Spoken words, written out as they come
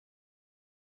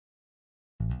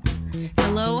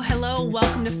Hello, hello.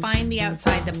 Welcome to Find the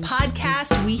Outside, the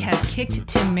podcast. We have kicked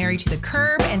Tim Mary to the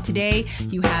curb, and today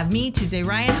you have me, Tuesday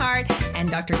Reinhardt,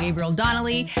 and Dr. Gabriel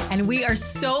Donnelly, and we are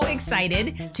so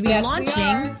excited to be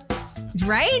launching.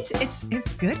 Right? It's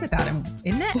good without him,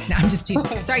 isn't it? No, I'm just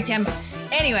teasing. Sorry, Tim.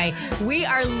 Anyway, we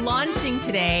are launching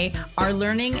today our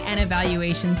Learning and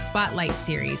Evaluation Spotlight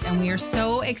Series, and we are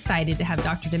so excited to have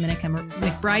Dr. Dominica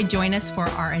McBride join us for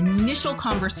our initial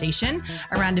conversation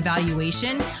around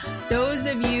evaluation. Those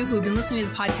of you who've been listening to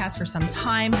the podcast for some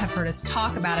time have heard us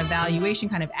talk about evaluation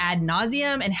kind of ad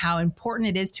nauseum and how important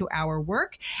it is to our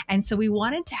work. And so we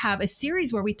wanted to have a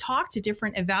series where we talk to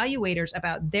different evaluators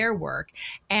about their work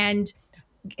and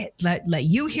let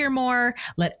you hear more,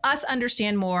 let us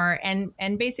understand more, and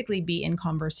basically be in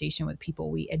conversation with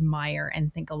people we admire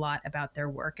and think a lot about their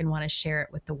work and want to share it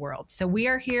with the world. So we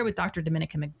are here with Dr.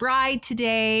 Dominica McBride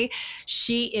today.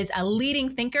 She is a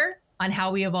leading thinker on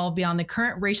how we evolve beyond the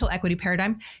current racial equity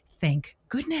paradigm. Thank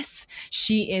goodness.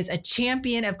 She is a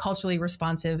champion of culturally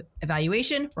responsive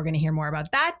evaluation. We're going to hear more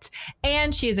about that.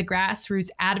 And she is a grassroots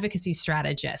advocacy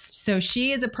strategist. So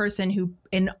she is a person who,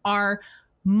 in our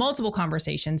multiple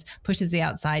conversations, pushes the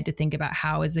outside to think about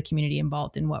how is the community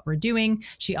involved in what we're doing.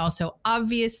 She also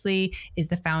obviously is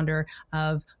the founder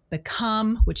of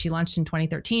Become, which she launched in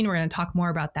 2013. We're going to talk more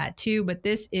about that too, but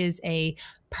this is a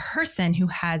person who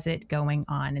has it going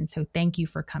on. And so thank you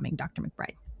for coming, Dr.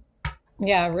 McBride.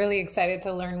 Yeah, really excited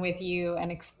to learn with you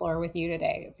and explore with you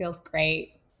today. It feels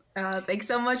great. Thanks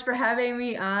so much for having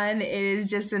me on. It is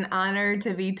just an honor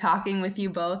to be talking with you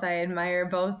both. I admire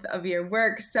both of your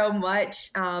work so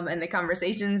much, and the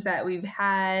conversations that we've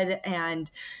had and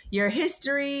your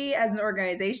history as an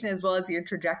organization as well as your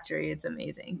trajectory. It's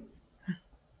amazing.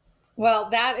 Well,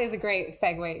 that is a great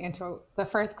segue into the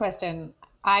first question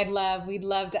we'd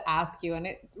love to ask you. And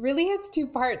it really has two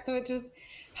parts. So it's just,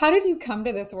 how did you come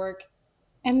to this work?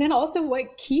 And then also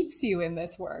what keeps you in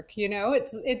this work? You know,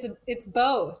 it's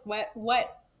both. Why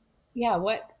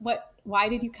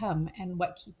did you come and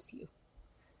what keeps you?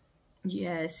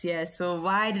 Yes. So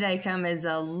why did I come is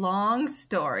a long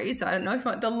story. So I don't know if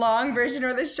you want the long version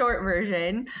or the short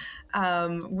version.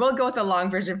 We'll go with the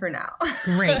long version for now.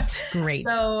 Great.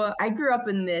 So I grew up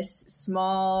in this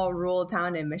small rural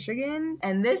town in Michigan,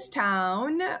 and this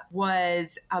town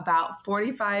was about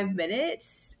 45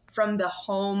 minutes from the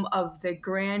home of the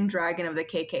Grand Dragon of the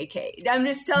KKK. I'm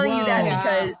just telling you that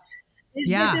because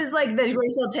this is like the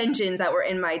racial tensions that were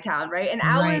in my town, right? And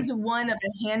I was one of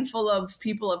a handful of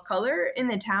people of color in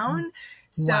the town.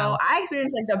 So I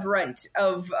experienced like the brunt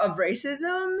of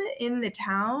racism in the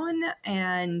town.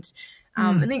 And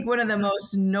I think one of the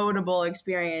most notable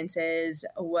experiences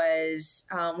was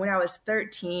when I was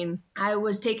 13, I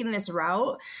was taking this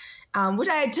route, which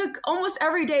I took almost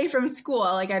every day from school.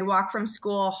 Like I'd walk from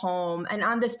school home. And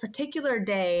on this particular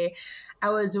day, I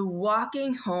was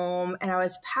walking home and I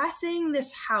was passing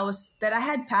this house that I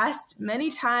had passed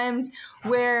many times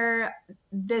where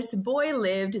this boy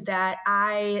lived that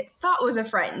I thought was a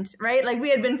friend, right? Like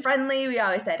we had been friendly. We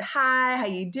always said, hi, how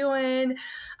you doing?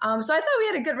 So I thought we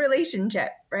had a good relationship,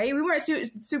 right? We weren't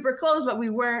super close, but we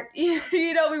weren't,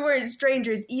 we weren't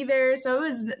strangers either. So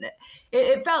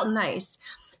it felt nice.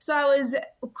 So I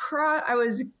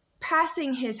was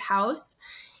passing his house,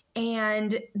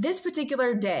 and this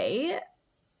particular day,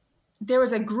 there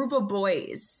was a group of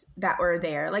boys that were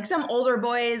there, like some older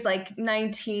boys, like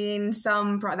 19,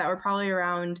 some that were probably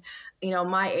around,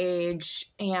 my age.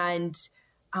 And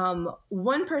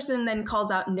one person then calls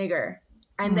out nigger,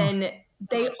 and then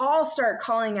they all start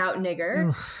calling out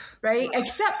nigger, right?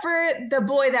 Except for the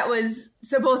boy that was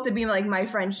supposed to be like my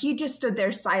friend. He just stood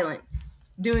there silent,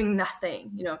 doing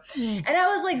nothing, And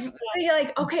I was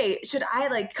like, okay, should I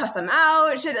like cuss him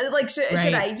out? Should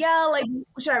I yell? Like,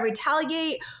 should I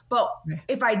retaliate? But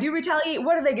if I do retaliate,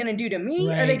 what are they going to do to me?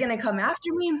 Right. Are they going to come after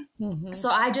me? Mm-hmm. So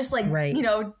I just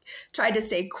tried to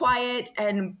stay quiet,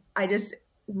 and I just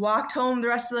walked home the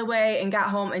rest of the way and got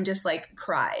home and just like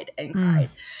cried. And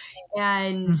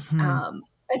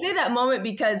I say that moment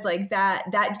because like that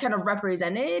kind of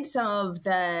represented some of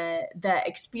the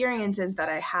experiences that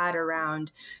I had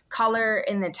around color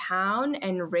in the town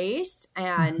and race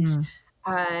and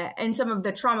some of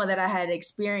the trauma that I had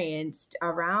experienced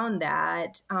around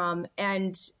that.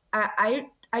 And I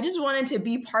just wanted to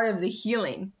be part of the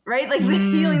healing, right? Like the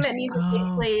healing that needs to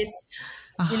take place,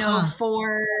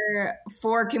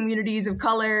 for communities of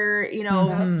color,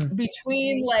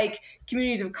 between like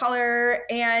communities of color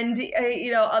and,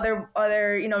 other,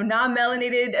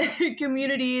 non-melanated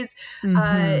communities, so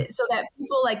that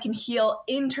people like can heal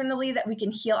internally, that we can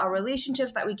heal our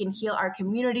relationships, that we can heal our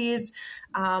communities.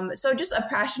 So just a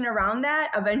passion around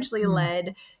that eventually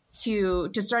led to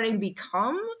starting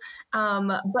become.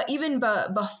 But even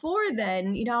before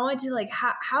then, you know, I wanted to like,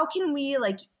 how can we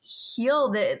like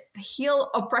heal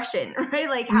oppression, right?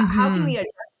 Like how can we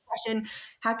address oppression?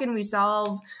 How can we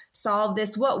solve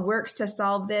this? What works to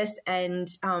solve this? And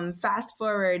fast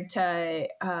forward to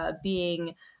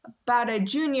being about a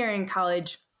junior in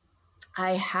college,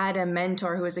 I had a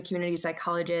mentor who was a community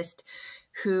psychologist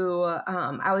who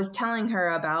I was telling her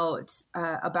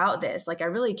about this. Like, I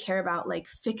really care about like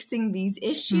fixing these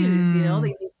issues, you know,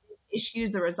 like these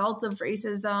issues, the results of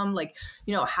racism, like,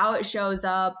 you know, how it shows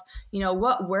up, you know,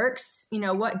 what works, you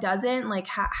know, what doesn't, like,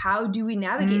 how do we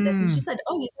navigate this? And she said,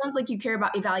 oh, it sounds like you care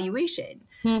about evaluation,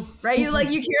 right? You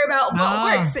care about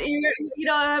what works, you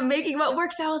know, making what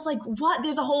works. I was like, what?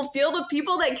 There's a whole field of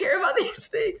people that care about these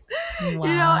things, you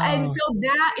know? And so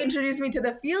that introduced me to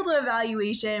the field of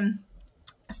evaluation.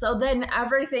 So then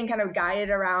everything kind of guided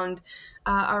around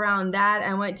that.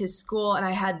 I went to school and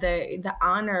I had the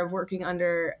honor of working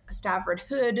under Stafford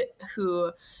Hood,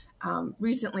 who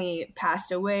recently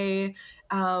passed away.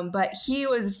 But he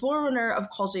was a forerunner of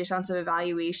culturally responsive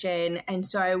evaluation. And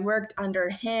so I worked under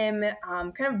him,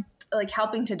 kind of like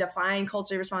helping to define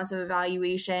culturally responsive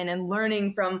evaluation and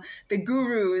learning from the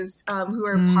gurus who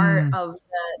are part of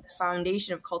the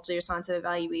foundation of culturally responsive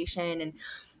evaluation. And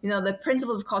you know, the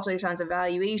principles of culturally responsive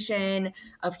evaluation,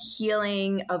 of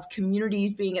healing, of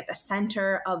communities being at the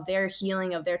center of their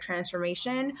healing, of their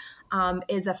transformation,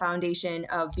 is a foundation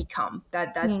of Become.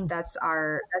 That's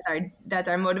our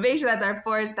motivation, that's our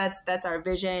force, that's our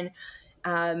vision.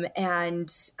 So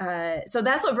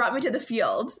that's what brought me to the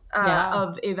field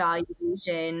of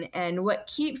evaluation. And what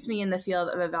keeps me in the field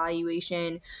of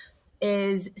evaluation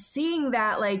is seeing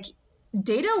that like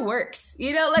data works,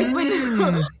 you know, like when,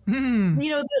 you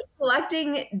know,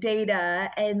 collecting data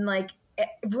and like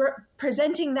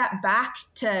presenting that back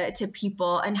to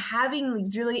people and having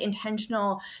these really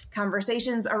intentional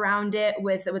conversations around it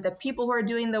with the people who are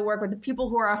doing the work, with the people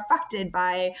who are affected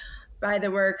by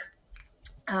the work,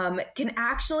 can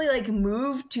actually like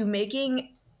move to making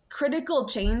critical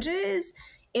changes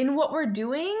in what we're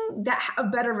doing that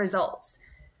have better results,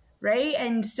 right?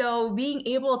 And so being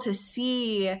able to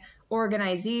see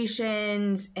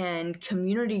organizations and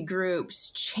community groups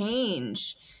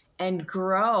change and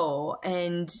grow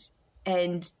and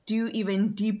do even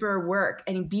deeper work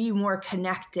and be more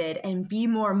connected and be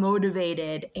more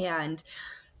motivated and,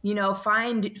 you know,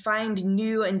 find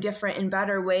new and different and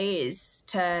better ways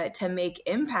to make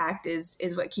impact is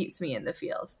what keeps me in the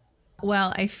field.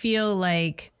 Well, I feel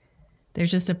like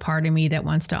there's just a part of me that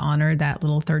wants to honor that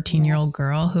little 13-year-old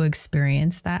girl who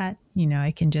experienced that. You know,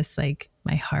 I can just like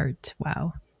my heart.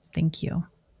 Wow. Thank you.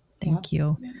 Thank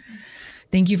you.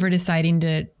 Thank you for deciding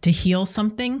to heal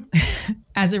something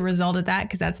as a result of that,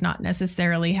 because that's not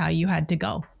necessarily how you had to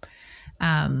go.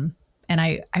 And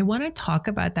I want to talk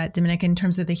about that, Dominica, in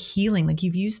terms of the healing. Like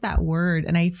you've used that word.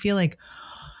 And I feel like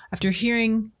after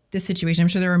hearing this situation, I'm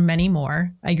sure there are many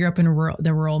more. I grew up in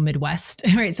the rural Midwest,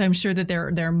 right? So I'm sure that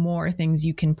there are more things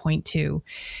you can point to.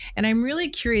 And I'm really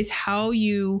curious how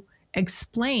you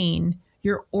explain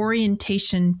your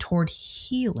orientation toward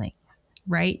healing,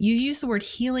 right? You use the word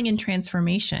healing and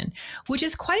transformation, which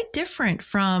is quite different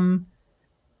from,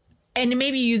 and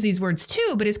maybe you use these words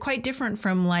too, but it's quite different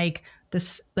from like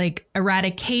this, like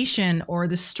eradication or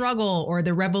the struggle or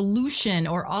the revolution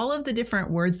or all of the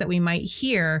different words that we might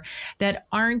hear that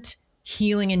aren't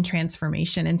healing and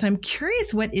transformation. And so I'm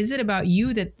curious, what is it about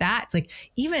you that's like,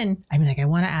 even, I mean, like, I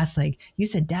want to ask, like, you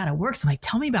said data works. I'm like,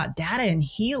 tell me about data and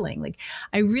healing. Like,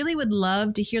 I really would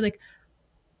love to hear, like,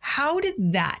 how did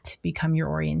that become your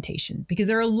orientation? Because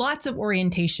there are lots of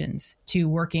orientations to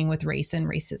working with race and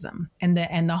racism and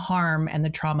the harm and the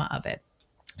trauma of it.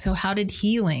 So how did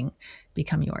healing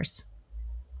become yours?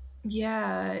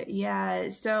 Yeah.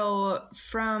 So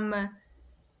from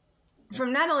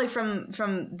not only from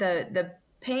the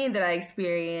pain that I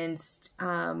experienced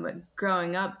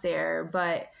growing up there,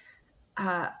 but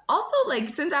also like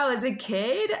since I was a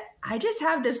kid, I just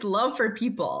have this love for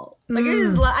people. Like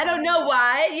I don't know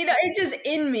why, you know, it's just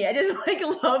in me. I just like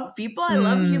love people. I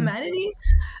love humanity.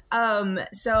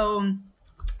 So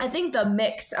I think the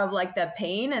mix of like the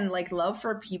pain and like love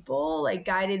for people like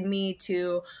guided me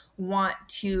to want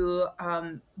to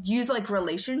use like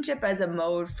relationship as a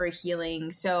mode for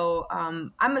healing. So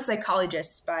I'm a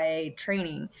psychologist by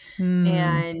training.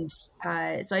 And so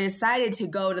I decided to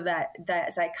go to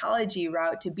that psychology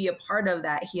route to be a part of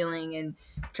that healing and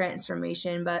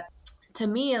transformation. But to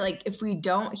me, like if we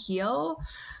don't heal,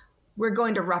 we're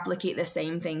going to replicate the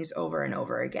same things over and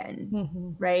over again,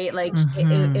 Mm-hmm. right? Like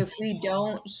if we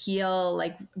don't heal,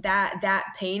 like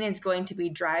that pain is going to be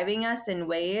driving us in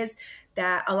ways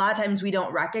that a lot of times we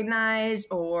don't recognize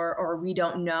or we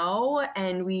don't know,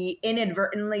 and we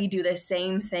inadvertently do the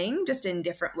same thing just in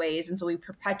different ways. And so we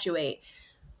perpetuate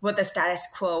what the status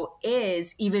quo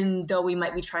is, even though we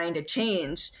might be trying to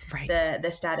change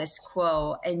the status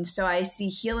quo. And so I see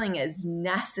healing as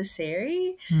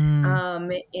necessary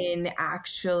in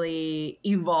actually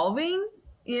evolving,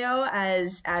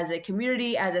 as a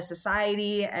community, as a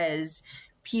society, as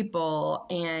people.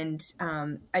 And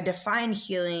I define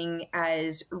healing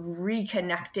as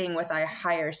reconnecting with our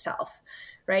higher self.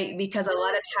 Right. Because a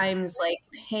lot of times like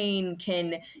pain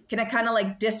can kind of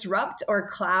like disrupt or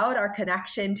cloud our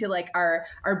connection to like our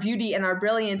beauty and our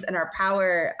brilliance and our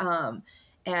power.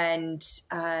 And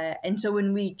so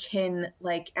when we can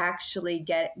like actually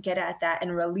get at that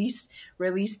and release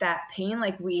that pain,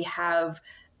 like we have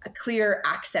a clear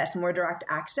access, more direct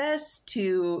access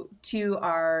to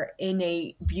our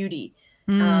innate beauty,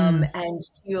 and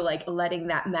to like letting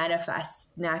that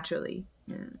manifest naturally.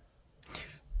 Yeah.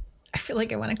 I feel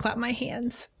like I want to clap my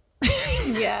hands.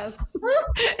 Yes.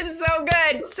 So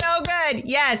good. So good.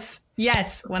 Yes.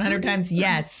 Yes. 100 times.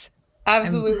 Yes.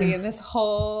 Absolutely. And this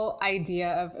whole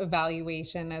idea of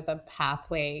evaluation as a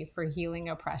pathway for healing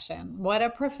oppression. What a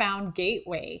profound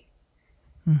gateway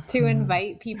to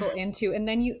invite people into. And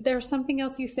then there's something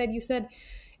else you said. You said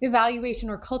evaluation,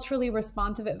 or culturally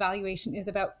responsive evaluation, is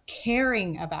about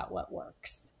caring about what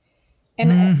works.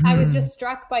 And I was just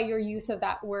struck by your use of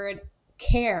that word,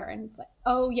 care. And it's like,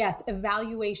 oh yes,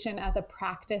 evaluation as a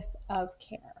practice of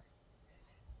care.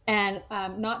 And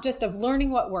not just of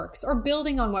learning what works or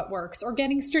building on what works or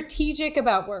getting strategic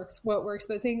about what works,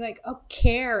 but saying like, oh,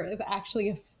 care is actually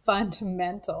a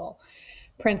fundamental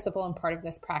principle and part of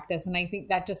this practice. And I think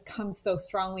that just comes so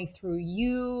strongly through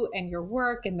you and your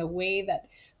work and the way that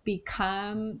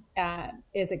become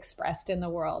is expressed in the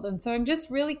world. And so I'm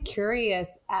just really curious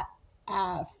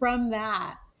from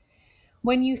that,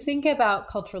 when you think about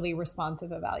culturally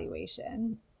responsive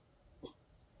evaluation,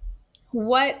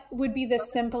 what would be the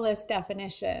simplest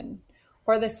definition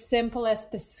or the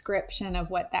simplest description of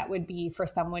what that would be for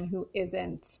someone who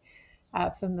isn't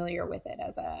familiar with it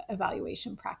as an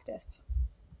evaluation practice?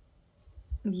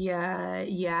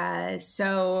 Yeah.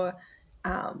 So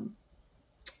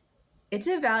it's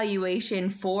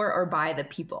evaluation for or by the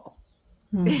people.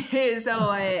 So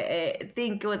I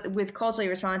think with culturally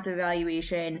responsive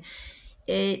evaluation,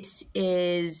 it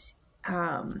is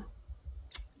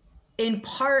in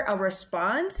part a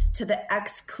response to the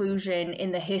exclusion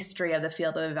in the history of the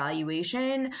field of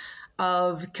evaluation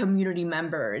of community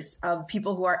members, of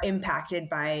people who are impacted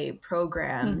by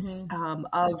programs,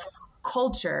 of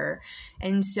culture.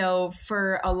 And so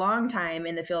for a long time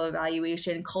in the field of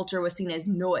evaluation, culture was seen as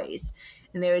noise.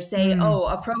 And they would say, oh,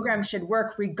 a program should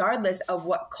work regardless of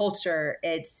what culture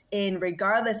it's in,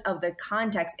 regardless of the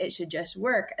context, it should just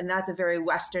work. And that's a very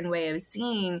Western way of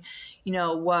seeing,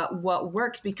 what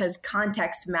works, because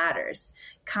context matters.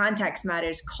 Context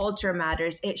matters, culture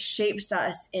matters. It shapes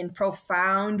us in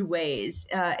profound ways.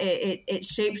 It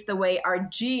shapes the way our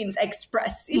genes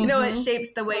express, it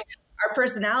shapes the way our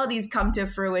personalities come to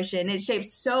fruition. It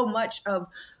shapes so much of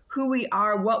who we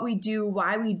are, what we do,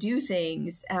 why we do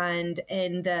things. And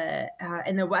in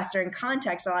the Western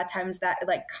context, a lot of times that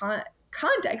like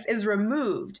context is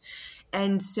removed.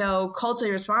 And so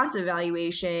culturally responsive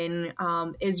evaluation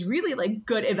is really like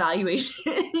good evaluation,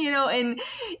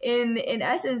 in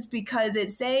essence, because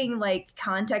it's saying like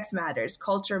context matters,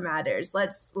 culture matters.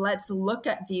 Let's look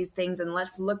at these things and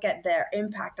let's look at their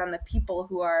impact on the people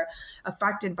who are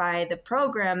affected by the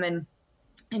program, and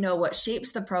what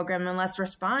shapes the program, and let's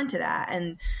respond to that.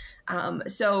 And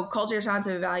so culture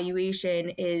responsive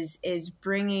evaluation is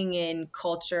bringing in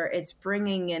culture, it's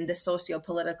bringing in the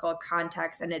socio-political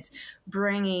context, and it's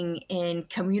bringing in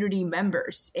community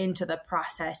members into the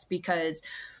process. Because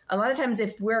a lot of times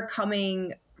if we're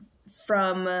coming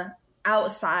from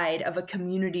outside of a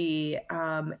community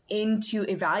in to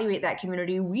evaluate that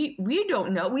community, we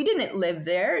don't know, we didn't live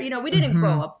there, we didn't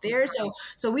grow up there,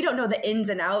 so we don't know the ins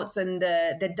and outs and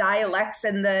the dialects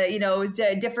and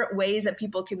the different ways that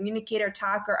people communicate or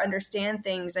talk or understand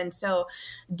things. And so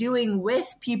doing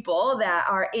with people that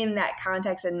are in that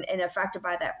context and affected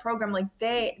by that program, like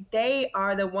they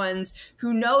are the ones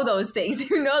who know those things,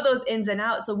 who know those ins and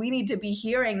outs. So we need to be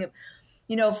hearing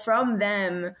from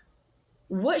them,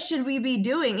 what should we be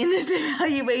doing in this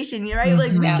evaluation, right?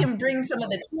 Like we can bring some of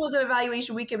the tools of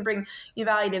evaluation, we can bring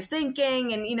evaluative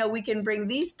thinking, and, we can bring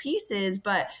these pieces,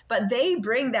 but they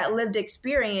bring that lived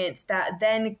experience that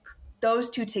then those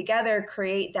two together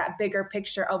create that bigger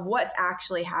picture of what's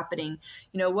actually happening,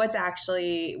 what's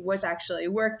actually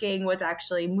working, what's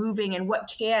actually moving, and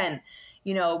what can,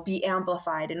 be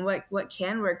amplified, and what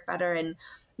can work better. And,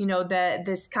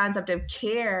 this concept of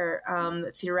care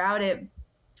throughout it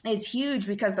is huge,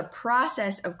 because the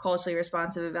process of culturally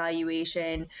responsive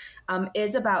evaluation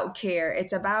is about care.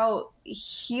 It's about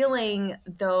healing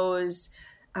those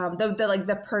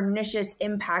the pernicious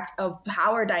impact of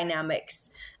power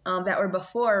dynamics that were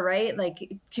before, right?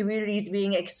 Like communities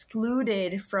being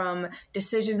excluded from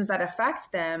decisions that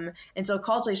affect them. And so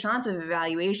culturally responsive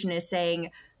evaluation is saying,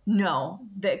 no,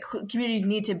 the communities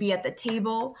need to be at the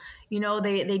table.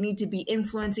 They need to be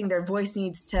influencing. Their voice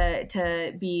needs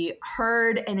to be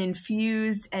heard and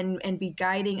infused and be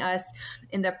guiding us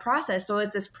in the process. So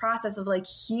it's this process of like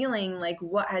healing, like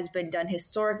what has been done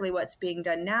historically, what's being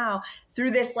done now,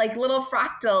 through this like little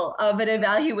fractal of an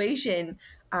evaluation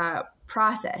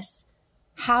process.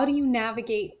 How do you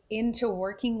navigate into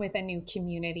working with a new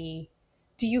community?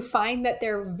 Do you find that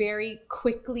they're very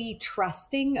quickly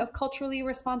trusting of culturally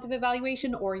responsive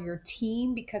evaluation, or your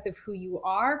team, because of who you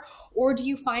are? Or do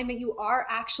you find that you are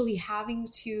actually having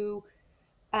to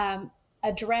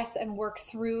address and work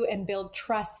through and build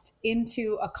trust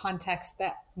into a context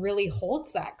that really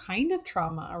holds that kind of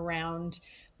trauma around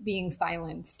being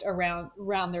silenced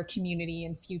around their community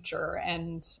and future?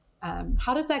 And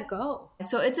how does that go?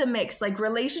 So it's a mix. Like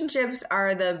relationships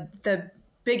are the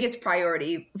biggest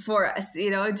priority for us,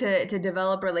 to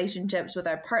develop relationships with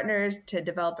our partners, to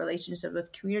develop relationships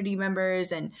with community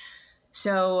members. And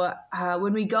so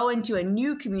when we go into a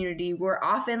new community, we're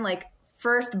often like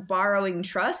first borrowing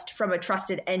trust from a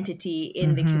trusted entity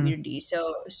in the community.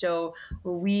 So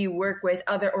we work with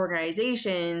other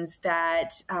organizations that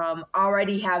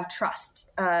already have trust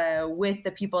with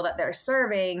the people that they're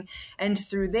serving. And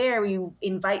through there, we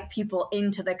invite people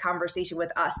into the conversation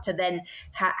with us to then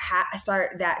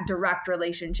start that direct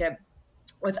relationship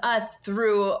with us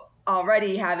through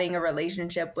already having a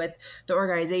relationship with the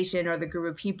organization or the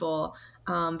group of people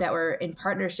that we're in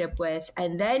partnership with.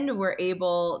 And then we're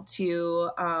able to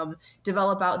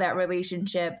develop out that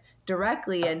relationship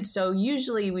directly. And so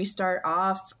usually we start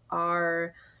off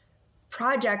our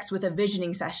projects with a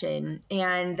visioning session.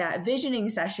 And that visioning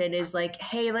session is like,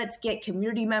 hey, let's get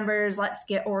community members, let's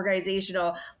get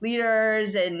organizational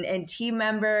leaders and team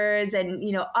members and,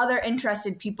 other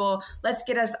interested people. Let's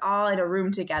get us all in a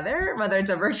room together, whether it's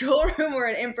a virtual room or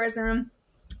an in-person room.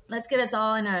 Let's get us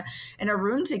all in a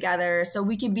room together so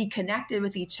we can be connected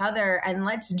with each other, and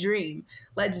let's dream.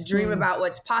 Let's dream about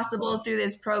what's possible through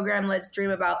this program. Let's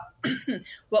dream about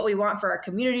what we want for our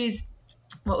communities,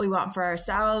 what we want for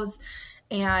ourselves.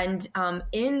 And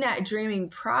in that dreaming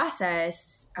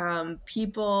process,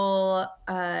 people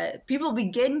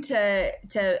begin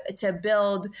to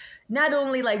build not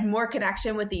only like more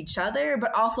connection with each other,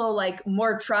 but also like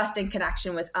more trust and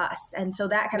connection with us. And so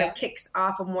that kind of kicks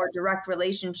off a more direct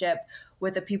relationship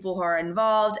with the people who are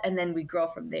involved, and then we grow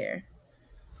from there.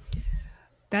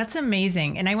 That's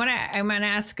amazing. And I want to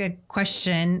ask a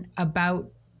question about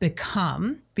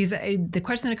become, because the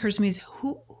question that occurs to me is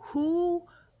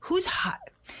who's hot?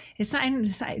 It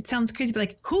sounds crazy, but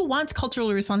like, who wants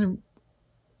culturally responsive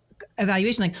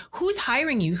evaluation? Like, who's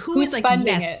hiring you? Who's like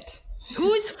funding it?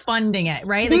 Who's funding it?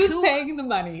 Right? Who's paying the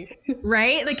money?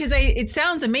 Right? Like, because it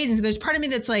sounds amazing. So there's part of me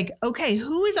that's like, okay,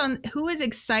 who is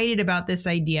excited about this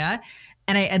idea?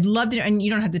 And I'd love to, and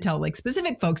you don't have to tell like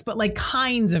specific folks, but like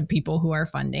kinds of people who are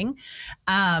funding.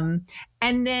 And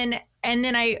then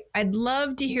I'd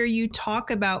love to hear you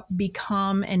talk about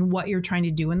become and what you're trying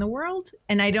to do in the world.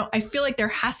 And I feel like there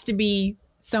has to be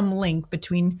some link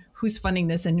between who's funding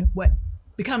this and what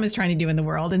become is trying to do in the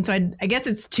world. And so I guess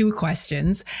it's two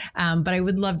questions, but I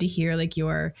would love to hear like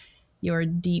your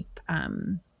deep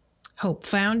hope.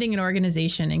 Founding an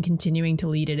organization and continuing to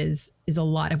lead it is a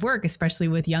lot of work, especially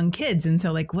with young kids. And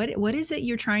so like, what is it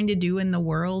you're trying to do in the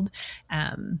world?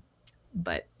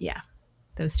 But yeah.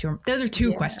 Those are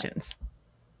two questions.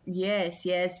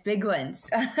 Yes, big ones.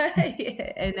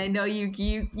 And I know you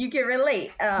can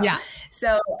relate.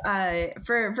 So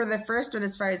for the first one,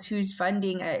 as far as who's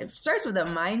funding, it starts with a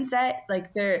mindset.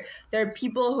 Like there are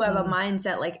people who have a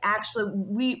mindset, like actually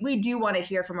we do want to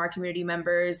hear from our community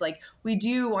members. Like we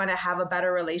do want to have a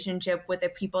better relationship with the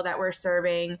people that we're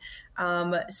serving.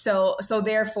 So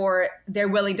therefore they're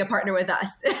willing to partner with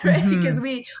us, right? Because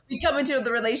we come into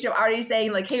the relationship already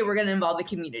saying like, hey, we're going to involve the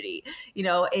community,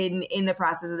 in the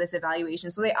process of this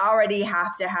evaluation. So they already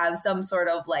have to have some sort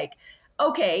of like,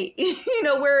 okay,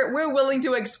 we're willing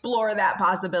to explore that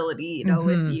possibility,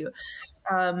 with you.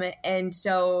 And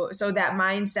so that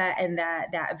mindset and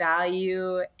that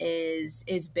value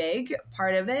is big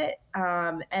part of it.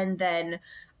 And then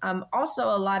also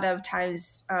a lot of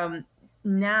times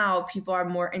now people are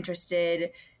more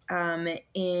interested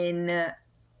in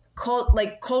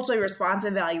culturally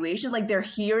responsive evaluation. Like they're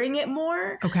hearing it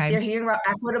more. Okay. They're hearing about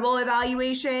equitable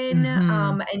evaluation.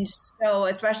 And so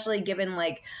especially given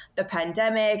like the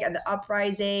pandemic and the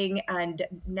uprising, and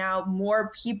now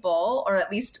more people, or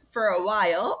at least for a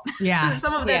while,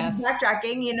 some of this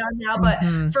backtracking, now, but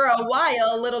for a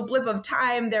while, a little blip of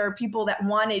time, there are people that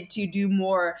wanted to do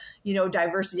more,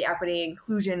 diversity, equity,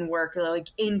 inclusion work, like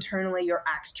internally or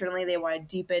externally. They want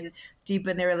to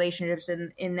deepen their relationships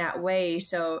in that way.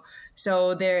 So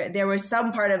there was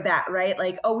some part of that, right?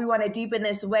 Like, oh, we want to deepen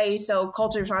this way. So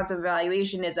culturally responsive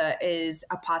evaluation is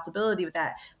a possibility with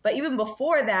that. But even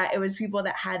before that, it was people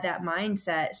that had that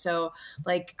mindset. So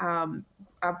like,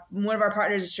 one of our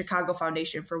partners is Chicago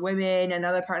Foundation for Women.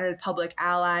 Another partner is Public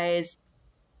Allies.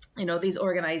 These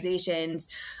organizations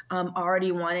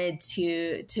already wanted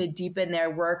to deepen their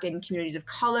work in communities of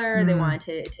color. They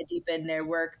wanted to deepen their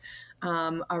work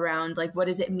around like, what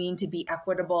does it mean to be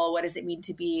equitable? What does it mean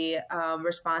to be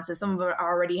responsive? Some of them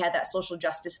already had that social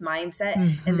justice mindset,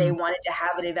 and they wanted to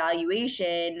have an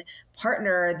evaluation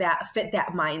partner that fit that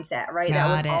mindset, right?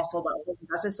 That was also about social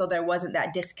justice. So there wasn't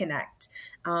that disconnect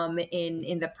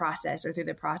in the process or through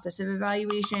the process of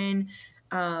evaluation.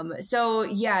 So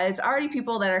yeah, it's already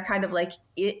people that are kind of like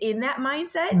in that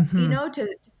mindset, to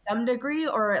some degree,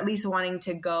 or at least wanting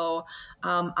to go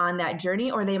on that journey,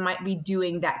 or they might be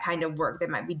doing that kind of work. They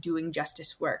might be doing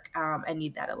justice work and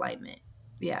need that alignment.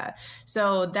 Yeah.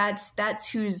 So that's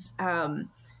who's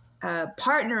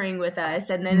partnering with us.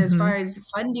 And then as far as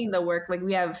funding the work, like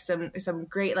we have some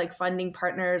great like funding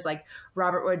partners like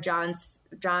Robert Wood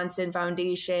Johnson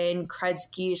Foundation,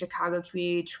 Kresge, Chicago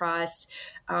Community Trust,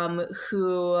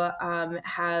 who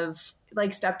have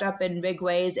like stepped up in big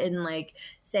ways in like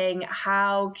saying,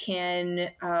 how can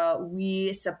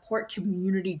we support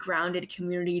community grounded,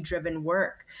 community driven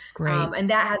work? Great. And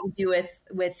that has to do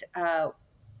with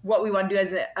what we want to do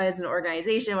as an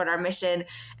organization, what our mission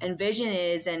and vision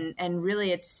is. And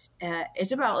really it's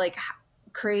about like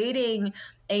creating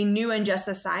a new and just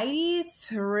society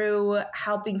through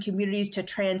helping communities to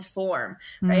transform,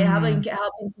 right? Helping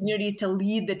communities to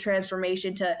lead the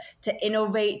transformation, to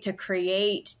innovate, to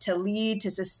create, to lead,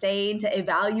 to sustain, to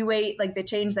evaluate like the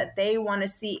change that they want to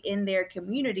see in their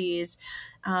communities,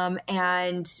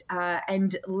 and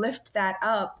lift that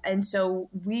up. And so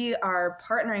we are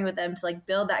partnering with them to like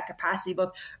build that capacity,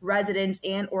 both residents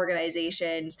and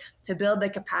organizations, to build the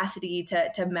capacity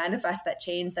to manifest that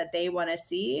change that they want to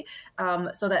see,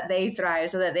 so that they thrive,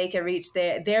 so that they can reach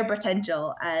their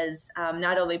potential as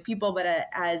not only people, but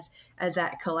as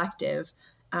that collective.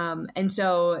 And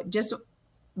so just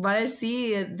want to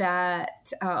see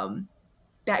that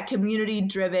that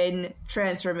community-driven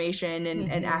transformation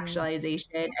and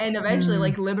actualization, and eventually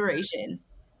like liberation,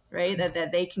 right?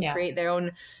 That they can create their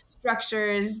own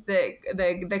structures,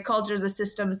 the cultures, the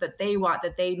systems that they want,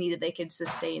 that they need, they can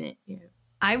sustain it. Yeah.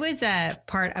 I was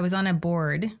on a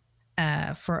board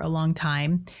for a long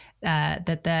time that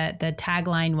the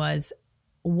tagline was,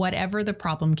 whatever the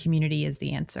problem, community is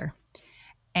the answer.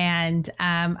 And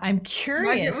I'm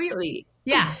curious. Really?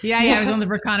 Yeah. I was on the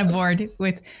Bracana board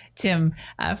with Tim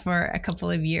for a couple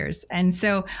of years. And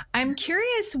so I'm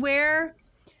curious where,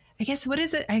 I guess, what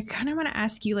is it? I kind of want to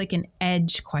ask you like an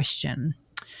edge question.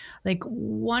 Like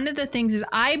one of the things is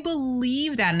I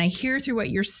believe that, and I hear through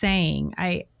what you're saying,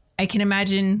 I can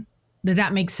imagine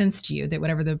that makes sense to you, that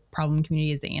whatever the problem,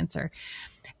 community is the answer.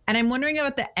 And I'm wondering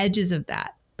about the edges of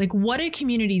that. Like what do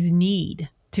communities need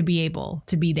to be able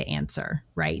to be the answer,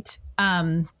 right?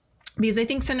 Because I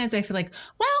think sometimes I feel like,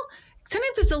 well,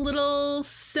 sometimes it's a little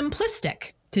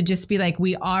simplistic to just be like,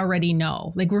 we already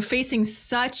know. Like we're facing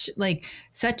such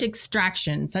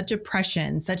extraction, such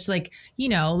oppression, such like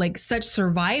such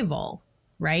survival,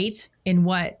 right? In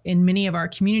many of our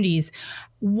communities.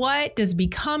 What does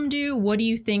Become do? What do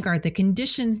you think are the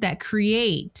conditions that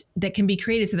can be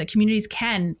created so that communities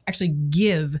can actually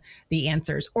give the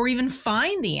answers or even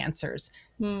find the answers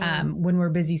when we're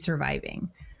busy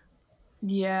surviving?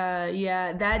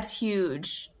 Yeah, that's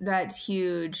huge.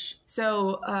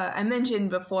 So I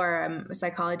mentioned before, I'm a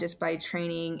psychologist by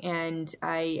training, and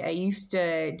I used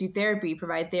to do therapy,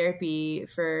 provide therapy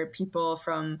for people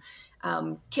from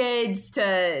kids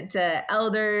to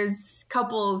elders,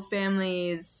 couples,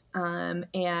 families,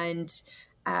 and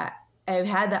I've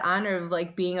had the honor of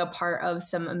like being a part of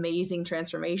some amazing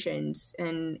transformations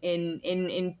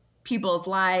in people's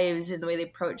lives and the way they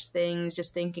approach things.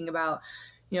 Just thinking about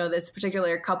this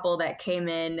particular couple that came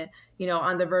in,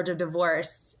 on the verge of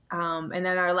divorce. And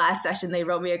then our last session, they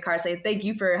wrote me a card saying, "Thank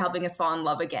you for helping us fall in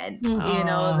love again."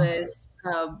 This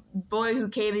boy who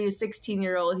came, he was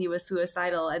 16-year-old, he was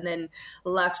suicidal, and then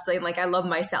left saying, like, "I love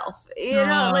myself."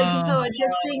 So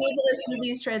just being able to see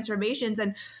these transformations.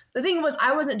 And the thing was,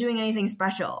 I wasn't doing anything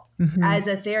special as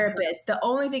a therapist. The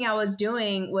only thing I was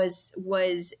doing was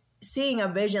seeing a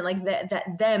vision, like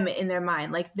that them in their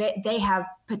mind, like they have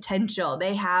potential,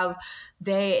 they have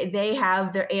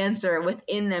their answer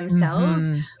within themselves.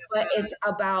 But it's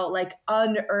about like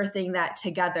unearthing that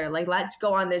together. Like, let's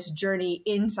go on this journey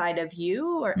inside of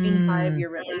you or inside of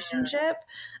your relationship.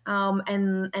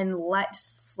 And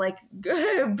let's like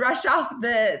brush off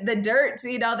the dirt,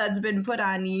 that's been put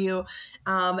on you.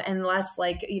 And let's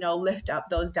lift up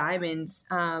those diamonds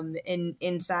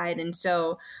inside. And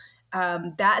so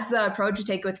that's the approach to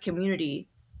take with community.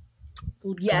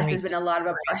 Yes, there's been a lot of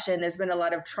oppression. There's been a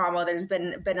lot of trauma. There's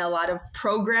been a lot of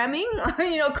programming,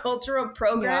 cultural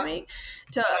programming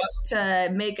to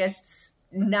make us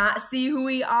not see who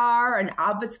we are and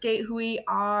obfuscate who we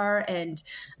are and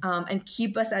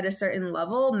keep us at a certain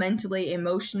level, mentally,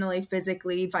 emotionally,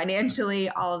 physically, financially,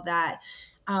 all of that.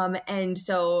 And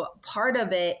so part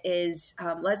of it is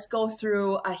let's go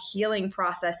through a healing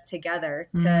process together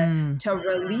to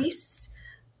release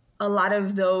a lot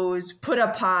of those put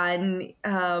upon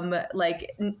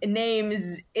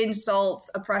names,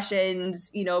 insults,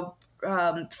 oppressions,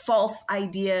 false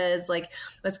ideas. Like,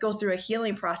 let's go through a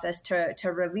healing process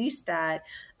to release that.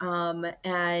 And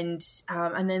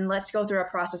then let's go through a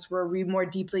process where we more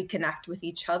deeply connect with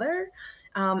each other.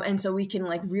 And so we can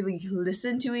really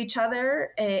listen to each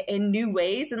other in new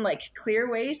ways and clear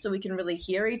ways, so we can really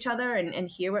hear each other and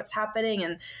hear what's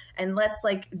happening. And let's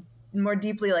more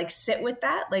deeply sit with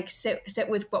that, sit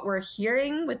with what we're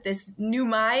hearing with this new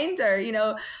mind, or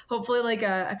hopefully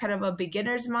a kind of a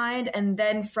beginner's mind. And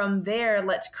then from there,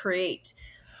 let's create,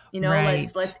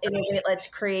 let's innovate, let's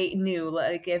create new.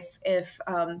 Like if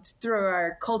through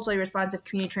our culturally responsive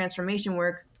community transformation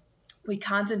work, we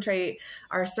concentrate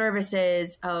our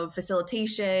services of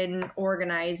facilitation,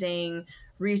 organizing,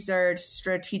 research,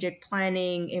 strategic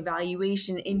planning,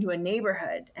 evaluation into a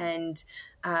neighborhood. And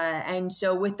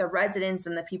so with the residents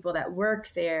and the people that work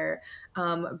there,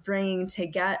 bringing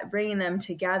them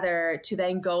together to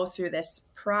then go through this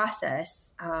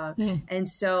process. And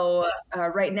so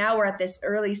right now we're at this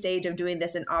early stage of doing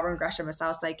this in Auburn, Gresham, a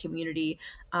Southside community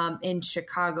in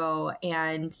Chicago.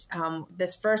 And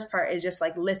this first part is just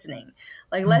listening.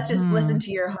 Let's just listen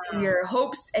to your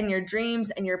hopes and your dreams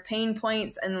and your pain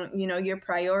points and, your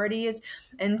priorities.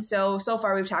 And so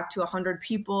far we've talked to 100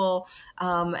 people,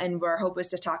 and our hope is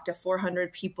to talk to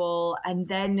 400 people, and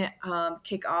then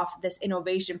kick off this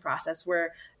innovation process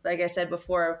where, like I said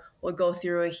before, we'll go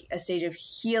through a stage of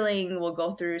healing. We'll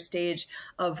go through a stage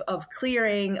of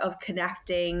clearing, of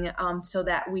connecting, so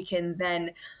that we can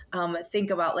then think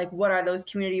about what are those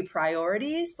community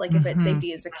priorities? If it's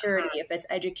safety and security, if it's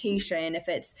education, if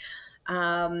it's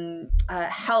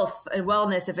health and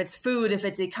wellness, if it's food, if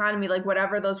it's economy,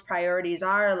 whatever those priorities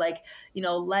are,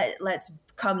 let's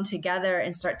come together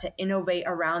and start to innovate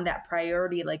around that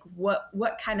priority.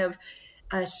 What kind of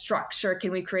structure can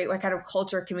we create? What kind of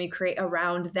culture can we create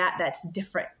around that that's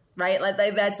different, right?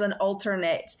 That's an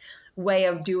alternate way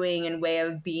of doing and way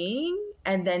of being,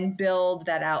 and then build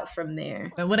that out from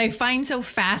there. But what I find so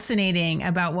fascinating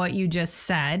about what you just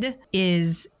said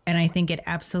is, and I think it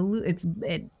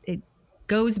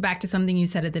goes back to something you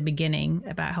said at the beginning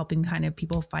about helping kind of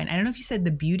people find, I don't know if you said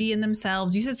the beauty in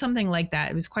themselves. You said something like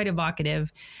that. It was quite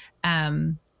evocative.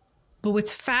 But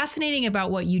what's fascinating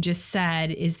about what you just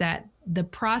said is that the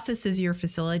processes you're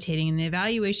facilitating and the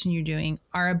evaluation you're doing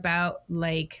are about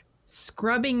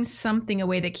scrubbing something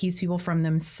away that keeps people from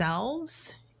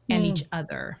themselves and each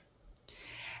other.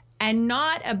 And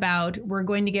not about we're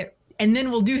going to get, and then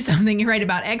we'll do something right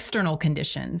about external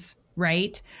conditions,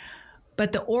 right?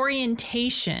 But the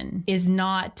orientation is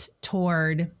not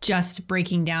toward just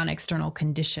breaking down external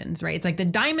conditions, right? It's the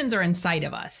diamonds are inside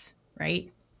of us,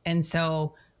 right? And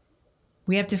so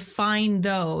we have to find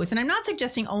those. And I'm not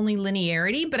suggesting only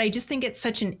linearity, but I just think it's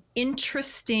such an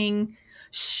interesting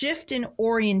shift in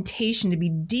orientation to be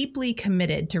deeply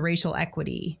committed to racial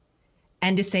equity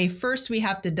and to say, first, we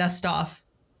have to dust off,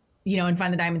 and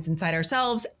find the diamonds inside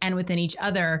ourselves and within each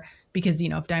other. Because,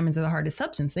 if diamonds are the hardest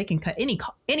substance, they can cut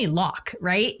any lock,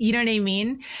 right? You know what I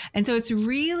mean? And so it's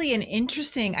really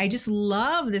I just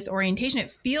love this orientation.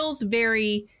 It feels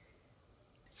very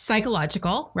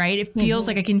psychological, right? It feels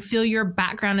like I can feel your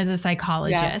background as a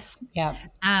psychologist. Yes.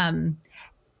 Yeah.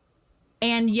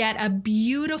 And yet a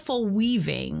beautiful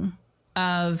weaving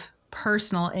of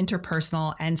personal,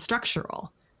 interpersonal, and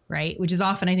structural, right? Which is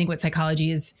often, I think, what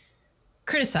psychology is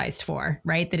criticized for,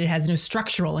 right? That it has no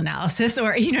structural analysis,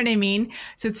 or, you know what I mean?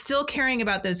 So it's still caring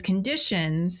about those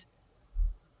conditions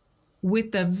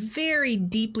with the very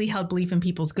deeply held belief in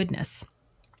people's goodness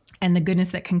and the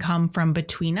goodness that can come from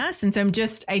between us. And so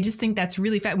I just think that's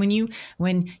really when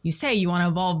you say you want to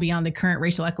evolve beyond the current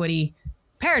racial equity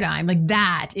paradigm, like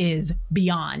that is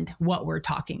beyond what we're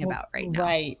talking about right now.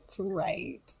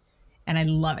 Right. And I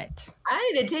love it.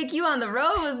 I need to take you on the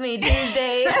road with me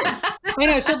Tuesday. I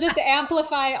know, she'll just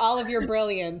amplify all of your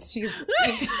brilliance. She's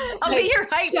I'll be your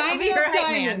hype. I'll be your hype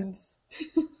diamonds.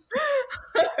 man.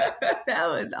 That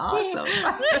was awesome.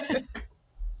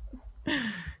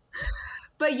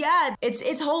 But yeah, it's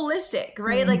holistic,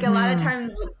 right? Like a lot of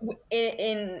times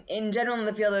in general in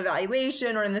the field of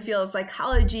evaluation or in the field of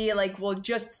psychology, like we'll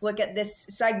just look at this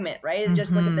segment, right?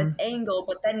 Just look at this angle,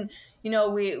 but then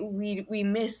we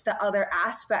miss the other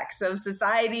aspects of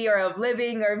society or of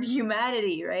living or of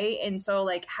humanity, right? And so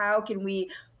like how can we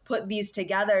put these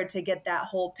together to get that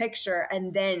whole picture,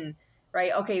 and then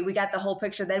right, okay, we got the whole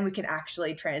picture, then we can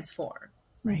actually transform.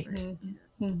 Right.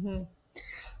 Mm-hmm.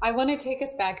 I want to take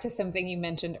us back to something you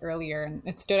mentioned earlier, and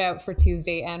it stood out for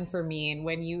Tuesday and for me. And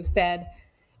when you said,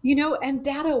 and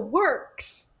data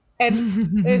works,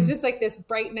 and there's just like this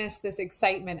brightness, this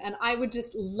excitement. And I would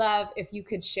just love if you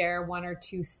could share one or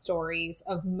two stories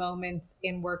of moments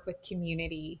in work with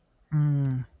community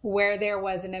where there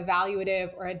was an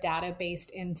evaluative or a data-based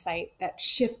insight that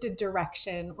shifted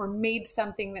direction or made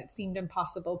something that seemed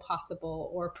impossible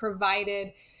possible, or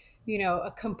provided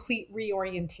a complete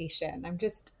reorientation. I'm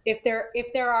just, if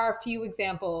there are a few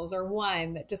examples or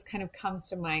one that just kind of comes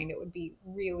to mind, it would be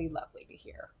really lovely to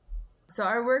hear. So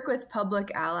our work with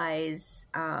Public Allies,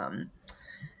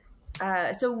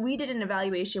 so we did an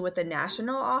evaluation with the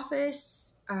national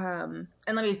office. And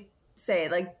let me say,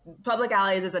 like, Public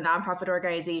Allies is a nonprofit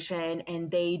organization, and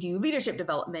they do leadership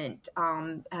development.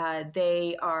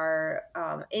 They are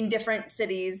in different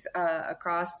cities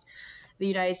across the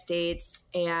United States,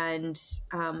 and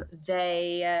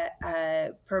they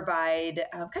provide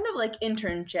kind of like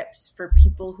internships for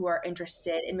people who are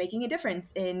interested in making a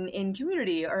difference in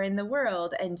community or in the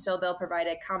world. And so they'll provide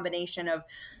a combination of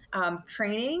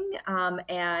training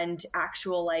and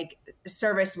actual like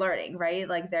service learning, right?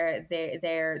 Like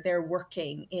they're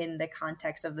working in the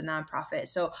context of the nonprofit.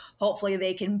 So hopefully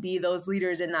they can be those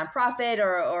leaders in nonprofit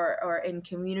or in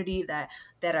community that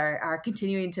are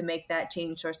continuing to make that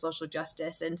change towards social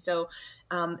justice. And so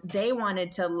they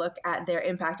wanted to look at their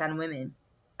impact on women.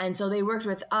 And so they worked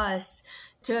with us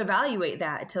to evaluate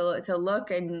that, to look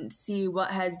and see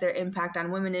what has their impact on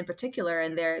women in particular,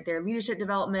 and their leadership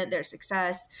development, their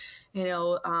success,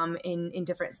 in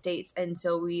different states. And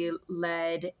so we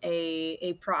led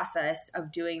a process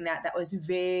of doing that was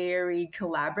very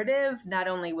collaborative, not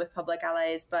only with Public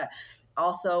Allies, but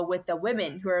also with the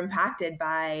women who are impacted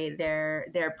by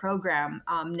their program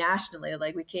nationally.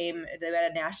 Like they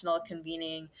had a national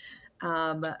convening 2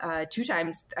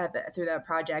 times through that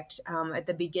project, at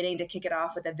the beginning to kick it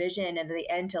off with a vision, and at the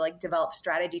end to like develop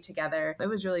strategy together. It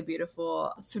was really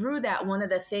beautiful. Through that, one of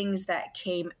the things that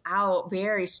came out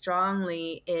very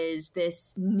strongly is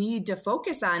this need to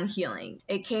focus on healing.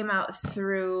 It came out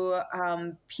through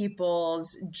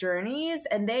people's journeys,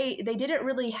 and they didn't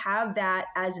really have that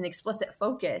as an explicit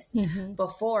focus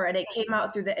before. And it came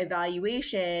out through the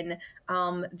evaluation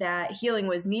that healing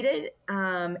was needed,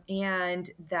 and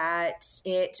that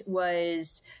it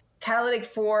was catalytic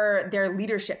for their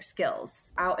leadership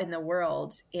skills out in the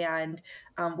world. And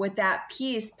with that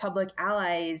piece, Public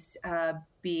Allies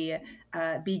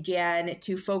began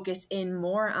to focus in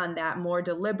more on that more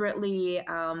deliberately.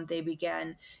 They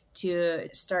began to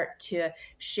start to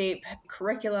shape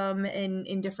curriculum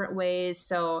in different ways.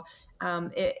 So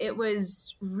it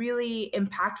was really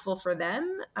impactful for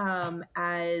them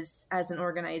as an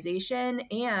organization.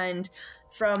 And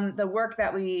from the work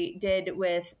that we did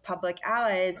with Public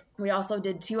Allies, we also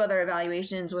did 2 other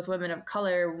evaluations with women of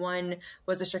color. One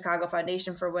was the Chicago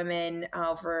Foundation for Women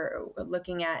for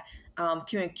looking at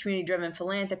community-driven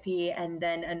philanthropy, and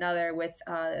then another with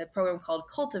a program called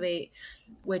Cultivate,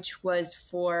 which was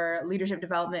for leadership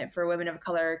development for women of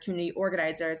color, community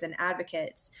organizers, and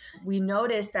advocates. We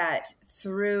noticed that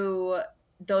through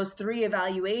those 3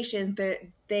 evaluations,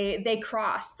 they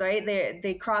crossed, right?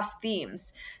 They crossed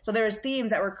themes. So there was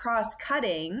themes that were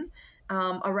cross-cutting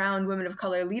around women of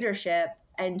color leadership.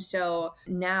 And so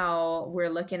now we're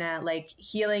looking at like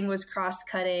healing was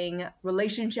cross-cutting,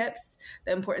 relationships,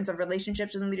 the importance of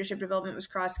relationships in leadership development was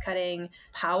cross-cutting,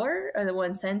 power, or the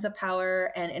one sense of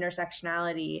power, and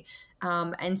intersectionality.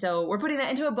 And so we're putting that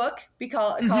into a book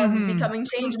called Becoming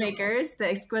Changemakers, The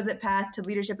Exquisite Path to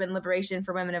Leadership and Liberation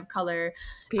for Women of Color.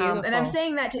 Beautiful. And I'm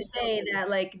saying that to say that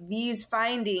like these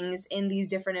findings in these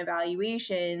different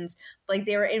evaluations, like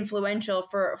they were influential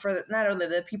for not only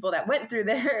the people that went through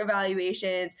their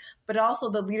evaluations, but also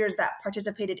the leaders that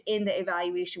participated in the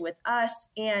evaluation with us.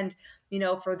 And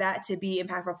for that to be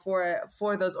impactful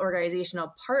for those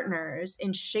organizational partners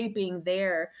in shaping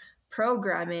their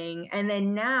programming. And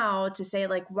then now to say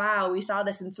like, wow, we saw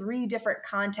this in 3 different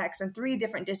contexts and 3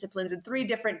 different disciplines and 3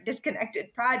 different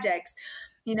disconnected projects,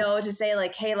 to say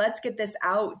like, hey, let's get this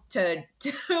out to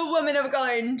women of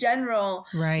color in general,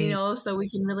 right. So we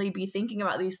can really be thinking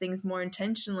about these things more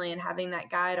intentionally and having that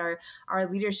guide our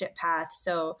leadership path.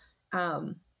 So,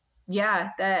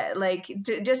 that like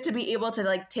just to be able to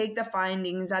like take the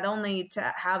findings, not only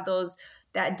to have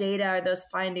that data or those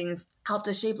findings help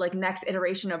to shape like next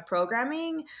iteration of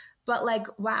programming, but like,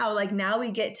 wow, like now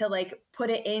we get to like put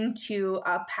it into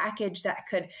a package that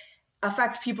could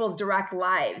affect people's direct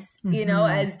lives,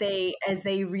 as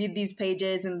they read these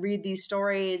pages and read these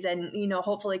stories and,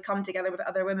 hopefully come together with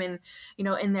other women,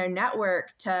 in their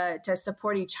network to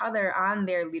support each other on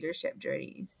their leadership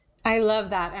journeys. I love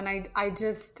that. And I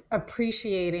just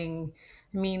appreciating,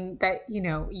 that,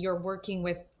 you're working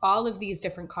with all of these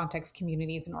different context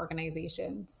communities and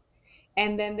organizations.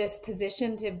 And then this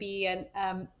position to be in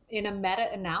a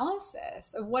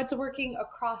meta-analysis of what's working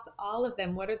across all of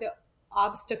them. What are the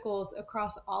obstacles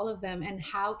across all of them? And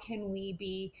how can we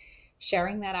be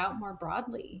sharing that out more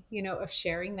broadly, of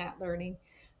sharing that learning.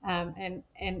 And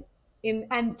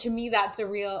to me, that's a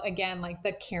real, again, like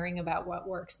the caring about what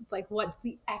works. It's like, what's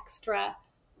the extra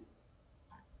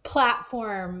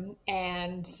platform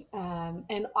and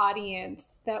an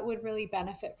audience that would really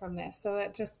benefit from this? So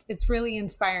it's really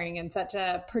inspiring and such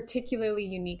a particularly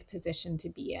unique position to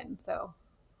be in. So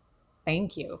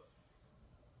thank you.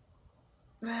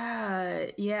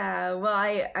 Yeah. Well,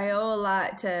 I owe a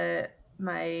lot to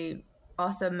my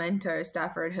awesome mentor,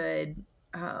 Stafford Hood,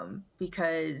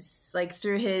 because like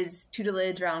through his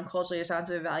tutelage around culturally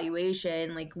responsive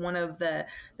evaluation, like one of the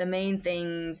main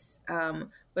things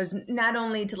was not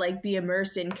only to like be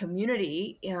immersed in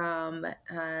community and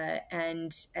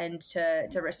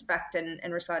to respect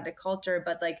and respond to culture,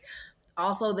 but like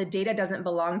also the data doesn't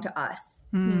belong to us.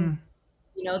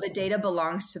 The data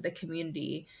belongs to the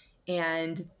community.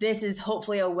 And this is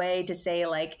hopefully a way to say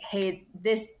like, hey,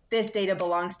 this data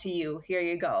belongs to you. Here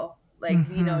you go. Like,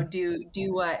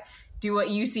 do what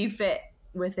you see fit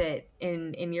with it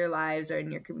in your lives or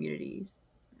in your communities.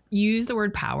 You use the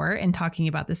word power in talking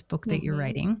about this book that you're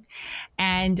writing.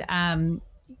 And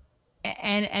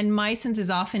my sense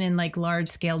is often in like large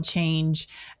scale change,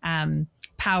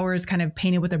 power is kind of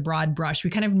painted with a broad brush.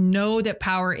 We kind of know that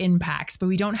power impacts, but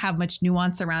we don't have much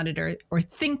nuance around it or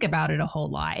think about it a whole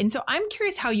lot. And so I'm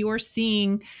curious how you're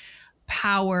seeing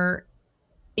power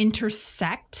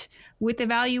intersect with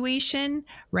evaluation,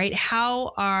 right?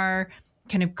 How are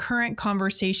kind of current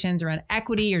conversations around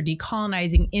equity or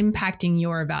decolonizing impacting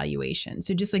your evaluation?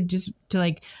 So just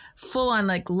to full on,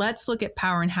 let's look at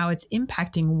power and how it's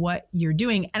impacting what you're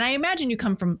doing. And I imagine you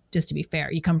come from, just to be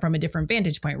fair, you come from a different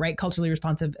vantage point, right? Culturally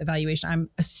responsive evaluation, I'm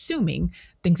assuming,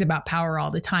 thinks about power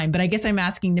all the time, but I guess I'm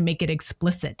asking to make it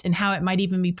explicit and how it might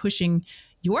even be pushing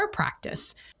your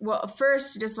practice. Well,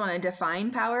 first, just want to define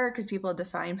power because people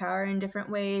define power in different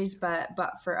ways, but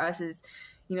for us is,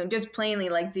 just plainly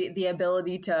like the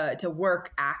ability to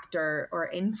work, act, or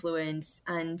influence.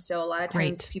 And so a lot of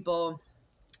times people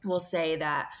will say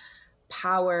that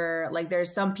power, like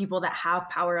there's some people that have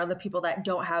power, other people that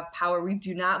don't have power. We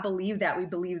do not believe that. We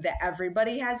believe that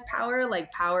everybody has power.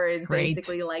 Like power is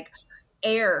basically like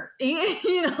air,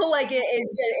 like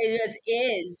it just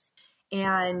is.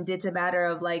 And it's a matter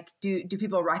of like, do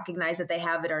people recognize that they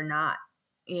have it or not?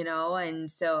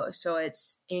 And so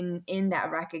it's in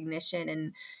that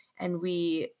recognition and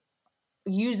we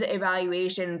use the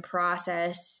evaluation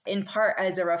process in part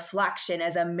as a reflection,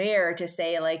 as a mirror to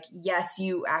say like, yes,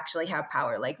 you actually have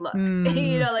power. Like, look,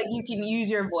 like you can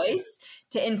use your voice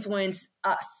to influence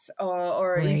us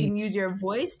or you can use your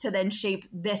voice to then shape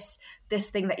this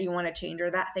thing that you want to change or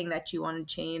that thing that you want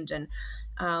to change. And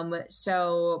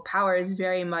so power is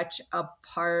very much a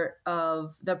part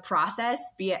of the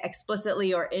process, be it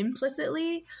explicitly or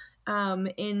implicitly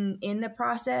in the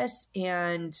process.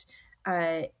 And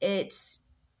it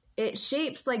it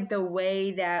shapes like the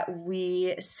way that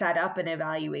we set up an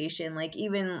evaluation. Like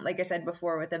even like I said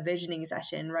before with a visioning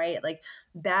session, right? Like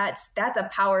that's a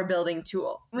power building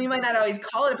tool. We might not always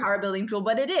call it a power building tool,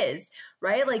 but it is,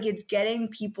 right? Like it's getting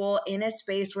people in a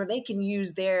space where they can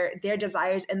use their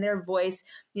desires and their voice,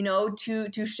 you know,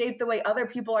 to shape the way other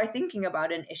people are thinking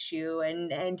about an issue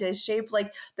and to shape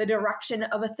like the direction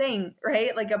of a thing,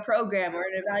 right? Like a program or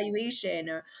an evaluation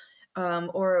or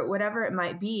whatever it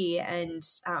might be. And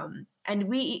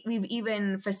we've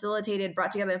even brought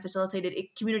together and facilitated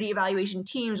community evaluation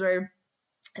teams where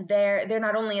they're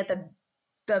not only at the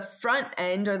front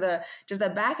end or just the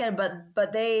back end,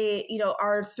 but they, you know,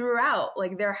 are throughout,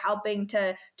 like they're helping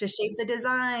to shape the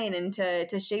design and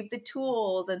to shape the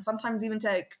tools and sometimes even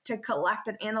to collect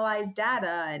and analyze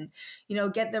data and, you know,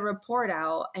 get the report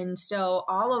out. And so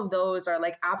all of those are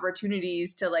like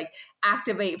opportunities to like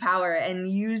activate power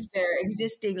and use their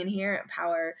existing inherent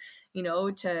power, you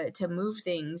know, to move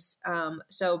things.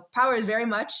 So power is very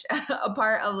much a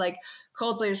part of like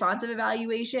culturally responsive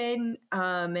evaluation,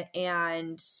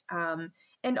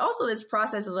 and also this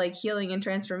process of like healing and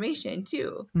transformation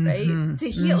too, right? To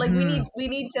heal, like we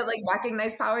need to like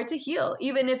recognize power to heal,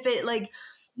 even if it like,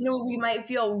 you know, we might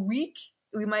feel weak,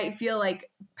 we might feel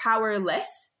like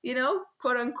powerless, you know,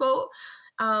 quote unquote,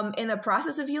 in the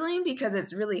process of healing because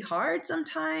it's really hard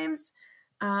sometimes.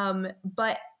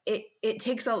 But it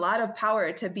takes a lot of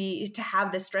power to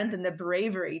have the strength and the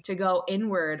bravery to go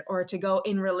inward or to go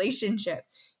in relationship,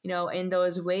 you know, in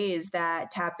those ways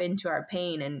that tap into our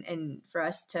pain and for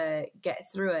us to get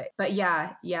through it. But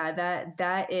yeah,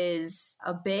 that is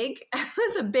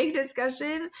it's a big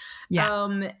discussion. Yeah.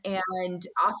 And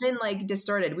often like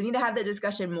distorted. We need to have the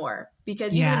discussion more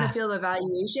because even in the field of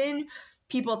evaluation,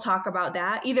 people talk about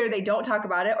that. Either they don't talk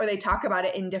about it or they talk about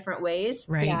it in different ways.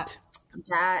 Right. Yeah.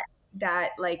 That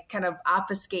like kind of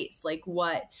obfuscates like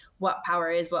what power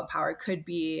is, what power could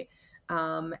be.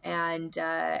 And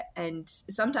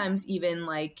sometimes even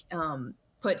like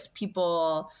puts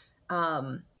people,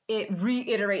 it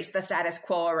reiterates the status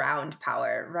quo around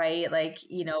power, right? Like,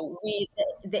 you know,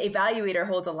 the evaluator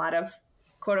holds a lot of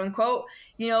quote unquote,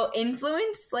 you know,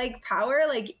 influence like power,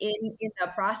 like in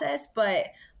the process, but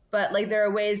like there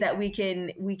are ways that we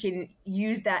can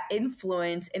use that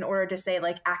influence in order to say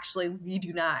like actually we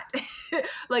do not.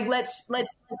 Like let's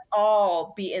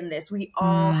all be in this. We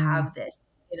all have this,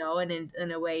 you know, and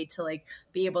in a way to like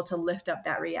be able to lift up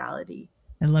that reality.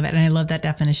 I love it. And I love that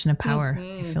definition of power.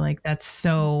 I feel like that's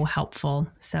so helpful.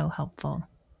 So helpful.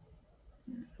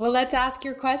 Well, let's ask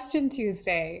your question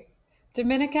Tuesday.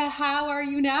 Dominica, how are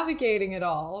you navigating it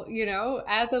all? You know,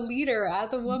 as a leader,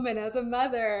 as a woman, as a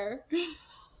mother.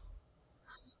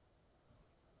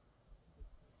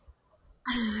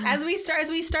 As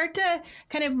we start to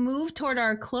kind of move toward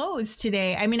our close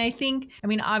today, I mean,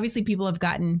 obviously people have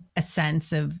gotten a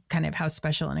sense of kind of how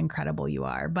special and incredible you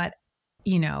are, but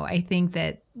you know, I think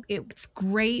that it's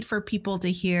great for people to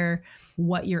hear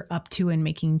what you're up to and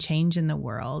making change in the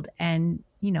world. And,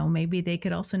 you know, maybe they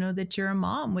could also know that you're a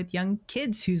mom with young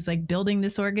kids who's like building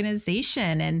this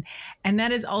organization. And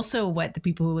that is also what the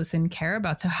people who listen care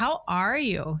about. So how are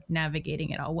you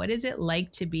navigating it all? What is it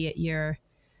like to be at your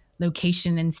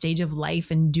location and stage of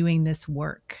life and doing this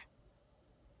work?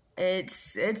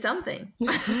 It's something.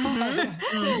 It's something.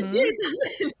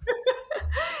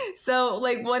 So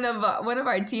like one of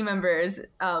our team members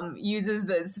uses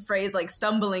this phrase like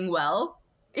stumbling well.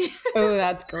 Oh,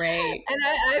 that's great. And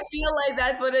I feel like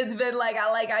that's what it's been like.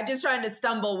 I just trying to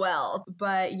stumble well.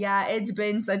 But yeah, it's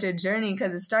been such a journey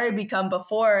because it started to become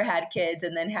before I had kids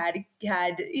and then had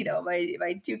you know,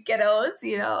 my two kiddos,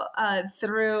 you know,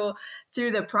 through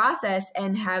the process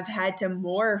and have had to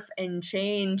morph and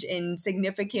change in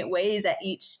significant ways at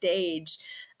each stage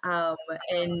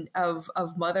and of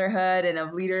motherhood and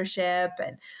of leadership.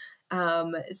 And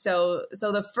so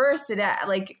the first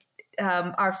like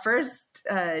our first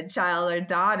child, our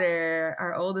daughter,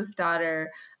 our oldest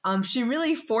daughter, she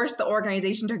really forced the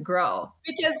organization to grow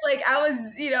because like I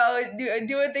was, you know,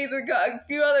 doing things with a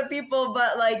few other people,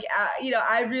 but like, you know,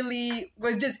 I really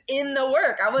was just in the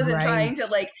work. I wasn't trying to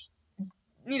like,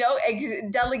 you know,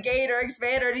 delegate or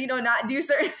expand or, you know, not do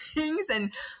certain things.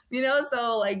 And, you know,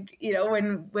 so like, you know,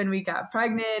 when we got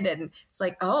pregnant and it's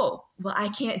like, oh, well, I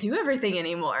can't do everything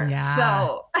anymore. Yeah.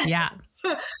 So yeah.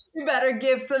 we better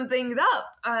give some things up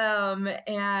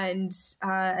and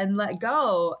let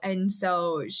go. And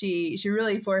so she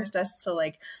really forced us to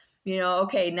like, you know,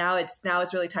 okay, now it's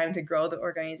really time to grow the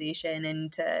organization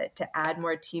and to add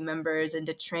more team members and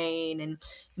to train and,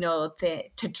 you know,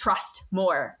 to trust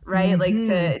more, right? Like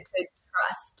to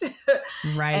trust fast.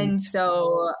 Right. And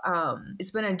so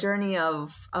it's been a journey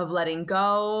of letting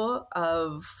go,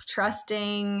 of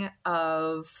trusting,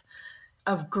 of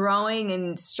growing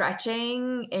and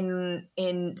stretching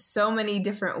in so many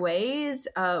different ways,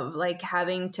 of like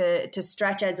having to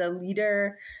stretch as a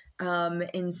leader,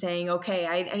 in saying, okay,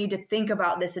 I need to think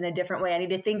about this in a different way. I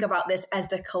need to think about this as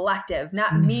the collective,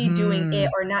 not me doing it,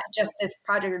 or not just this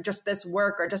project, or just this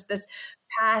work, or just this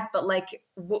path, but like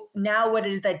now what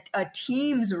is a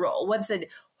team's role?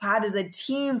 How does a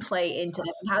team play into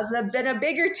this? And how's been a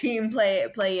bigger team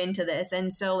play into this?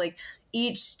 And so like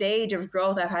each stage of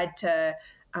growth, I've had to,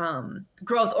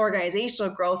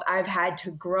 organizational growth, I've had to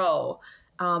grow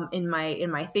in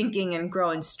my thinking, and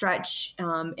grow and stretch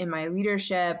in my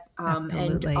leadership,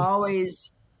 and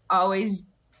always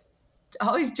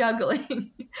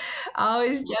juggling,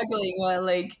 always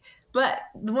juggling. But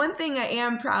the one thing I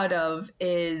am proud of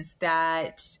is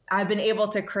that I've been able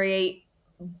to create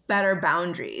better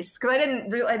boundaries, because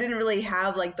I didn't really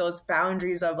have like those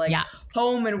boundaries of like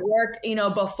home and work.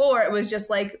 Before it was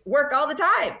just like work all the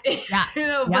time.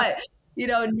 But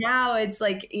now it's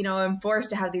like, I'm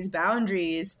forced to have these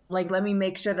boundaries. Like, let me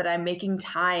make sure that I'm making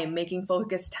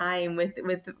focused time with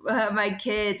my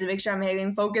kids, and make sure I'm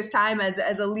having focused time as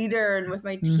a leader and with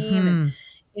my team. And,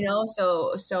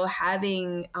 so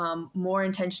having more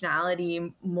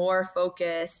intentionality, more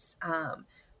focus.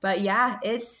 But yeah,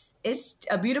 it's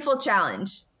a beautiful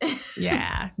challenge.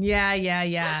 Yeah.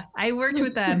 I worked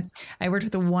with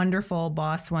a wonderful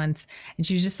boss once, and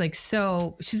she was just like,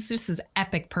 she's just this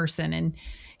epic person. And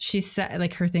she said,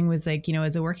 like, her thing was like,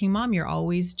 as a working mom, you're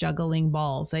always juggling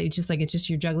balls. It's just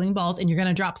you're juggling balls, and you're going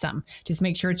to drop some. Just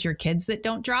make sure it's your kids that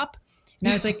don't drop. And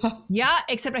I was like, yeah,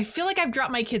 except I feel like I've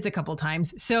dropped my kids a couple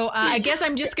times. So I guess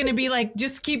I'm just going to be like,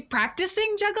 just keep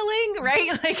practicing juggling, right?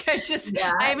 Like I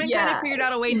haven't kind of figured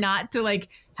out a way not to like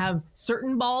have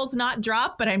certain balls not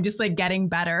drop, but I'm just like getting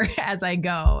better as I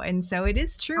go. And so it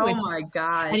is true. Oh my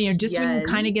gosh. And when you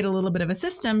kind of get a little bit of a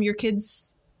system, your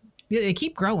kids, they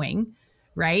keep growing,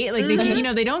 right? Like they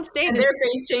they don't stay. And their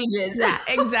face changes. Yeah,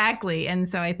 exactly. And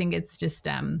so I think it's just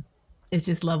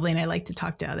lovely. And I like to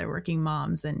talk to other working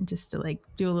moms and just to like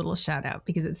do a little shout out,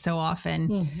 because it's so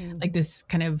often like this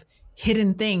kind of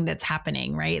hidden thing that's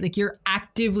happening, right? Like you're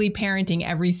actively parenting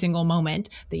every single moment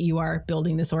that you are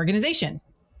building this organization.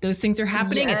 Those things are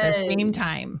happening at the same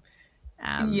time.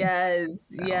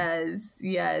 Yes.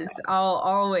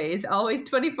 Always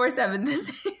 24/7 the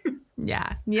same.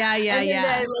 Yeah.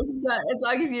 As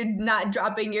long as you're not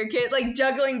dropping your kid, like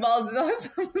juggling balls and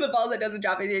the balls that doesn't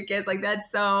drop into your kids, like that's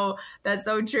so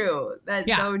true.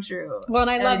 That's so true. Well,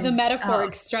 and I love the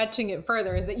metaphor, stretching it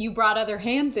further, is that you brought other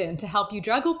hands in to help you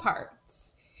juggle parts.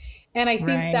 And I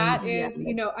think that is,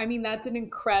 that's an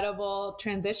incredible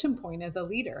transition point as a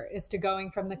leader, is to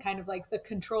going from the kind of like the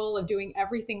control of doing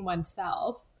everything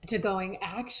oneself to going,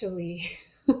 actually,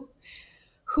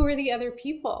 who are the other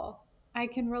people I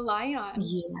can rely on?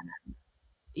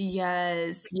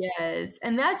 Yes.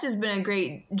 And that's just been a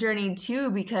great journey too,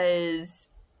 because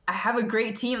I have a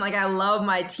great team. Like I love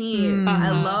my team.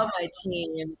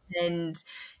 And,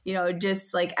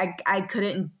 just like, I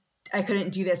couldn't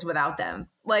do this without them.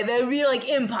 Like that would be like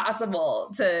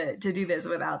impossible to do this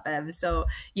without them. So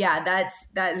yeah,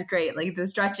 that's great. Like the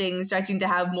stretching to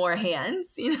have more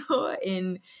hands,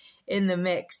 in the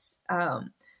mix.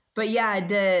 But yeah,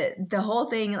 the whole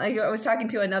thing, like I was talking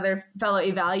to another fellow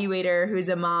evaluator who's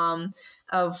a mom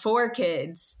of 4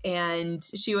 kids, and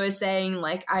she was saying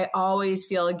like, I always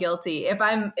feel guilty. If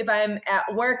I'm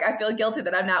at work, I feel guilty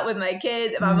that I'm not with my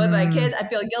kids. If I'm with my kids, I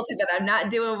feel guilty that I'm not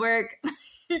doing work.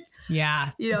 Yeah.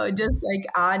 Just like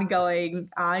ongoing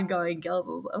guilt.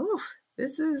 Oh,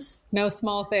 this is no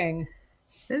small thing.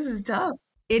 This is tough.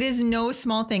 It is no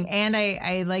small thing. And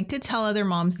I like to tell other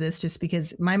moms this, just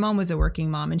because my mom was a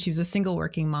working mom, and she was a single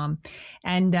working mom.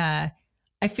 And I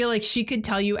feel like she could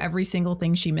tell you every single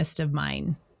thing she missed of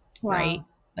mine. Wow. Right?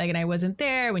 Like, and I wasn't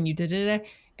there when you did it.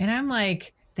 And I'm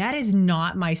like, that is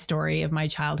not my story of my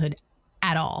childhood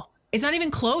at all. It's not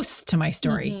even close to my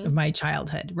story of my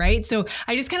childhood. Right. So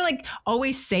I just kind of like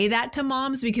always say that to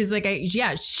moms, because like,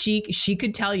 she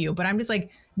could tell you, but I'm just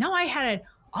like, no, I had an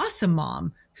awesome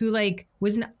mom who like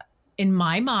was in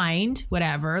my mind,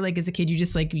 whatever, like as a kid, you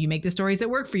just like, you make the stories that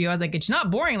work for you. I was like, it's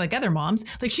not boring like other moms.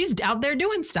 Like she's out there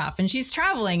doing stuff and she's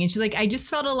traveling, and she's like, I just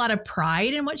felt a lot of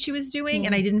pride in what she was doing.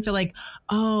 And I didn't feel like,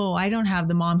 oh, I don't have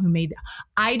the mom who made that.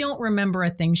 I don't remember a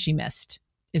thing she missed,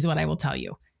 is what I will tell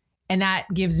you. And that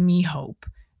gives me hope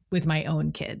with my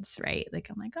own kids, right? Like,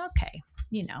 I'm like, okay,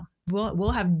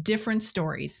 we'll have different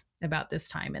stories about this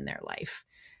time in their life.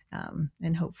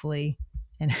 And hopefully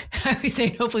And I always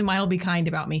say, hopefully mine will be kind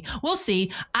about me. We'll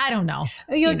see. I don't know.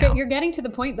 You're getting to the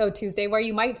point though, Tuesday, where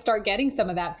you might start getting some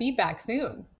of that feedback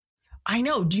soon. I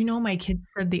know. Do you know my kid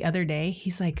said the other day,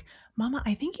 he's like, Mama,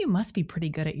 I think you must be pretty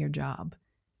good at your job.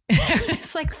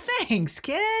 It's like, thanks,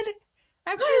 kid.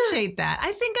 I appreciate that.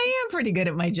 I think I am pretty good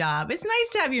at my job. It's nice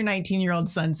to have your 19-year-old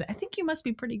son say, I think you must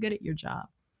be pretty good at your job.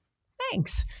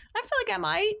 Thanks. I feel like I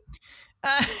might.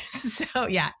 So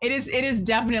yeah, it is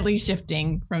definitely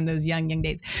shifting from those young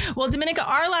days. Well, Dominica,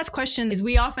 our last question is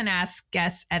we often ask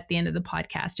guests at the end of the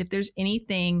podcast if there's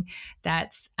anything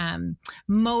that's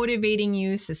motivating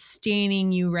you,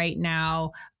 sustaining you right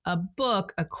now, a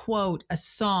book, a quote, a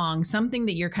song, something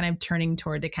that you're kind of turning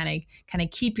toward to kind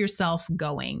of keep yourself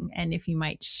going. And if you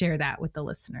might share that with the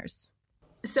listeners.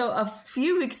 So a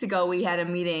few weeks ago, we had a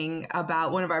meeting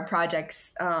about one of our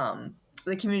projects,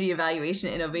 the Community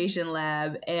Evaluation Innovation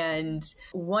Lab. And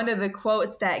one of the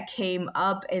quotes that came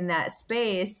up in that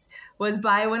space was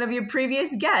by one of your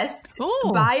previous guests,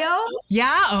 Bio.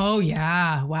 Yeah. Oh,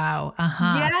 yeah. Wow.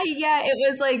 Uh-huh. Yeah. It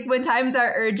was like, when times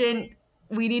are urgent,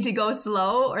 we need to go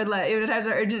slow, or when times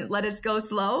are urgent, let us go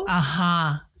slow.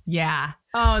 Uh-huh. Yeah.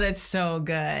 Oh, that's so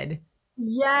good.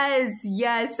 Yes.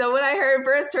 So when I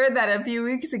first heard that a few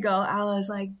weeks ago, I was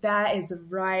like, that is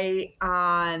right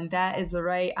on.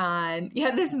 Yeah,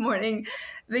 this morning,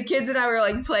 the kids and I were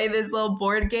like playing this little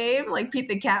board game, like Pete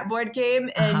the Cat board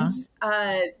game. And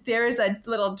there is a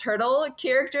little turtle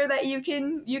character that you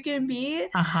can be.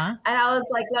 And I was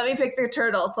like, let me pick the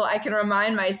turtle so I can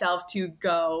remind myself to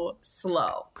go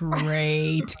slow.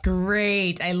 Great.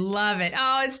 I love it.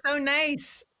 Oh, it's so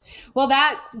nice. Well,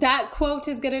 that quote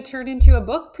is going to turn into a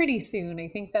book pretty soon. I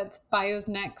think that's Bio's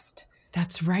next.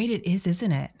 That's right. It is,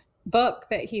 isn't it? Book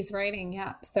that he's writing.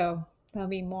 Yeah. So there'll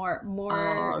be more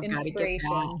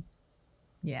inspiration.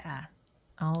 Yeah.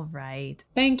 All right.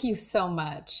 Thank you so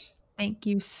much. Thank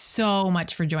you so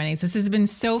much for joining us. This has been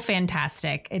so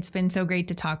fantastic. It's been so great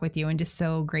to talk with you, and just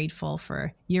so grateful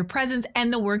for your presence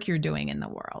and the work you're doing in the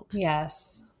world.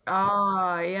 Yes.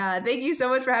 Oh, yeah. Thank you so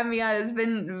much for having me on. It's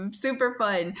been super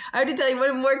fun. I have to tell you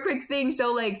one more quick thing.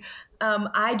 So like,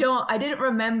 I didn't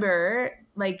remember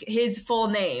like his full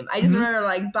name. I just remember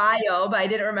like Bio, but I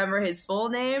didn't remember his full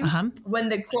name when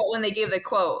they gave the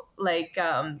quote like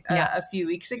a few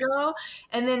weeks ago.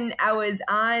 And then I was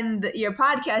on your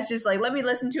podcast, just like, let me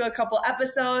listen to a couple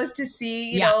episodes to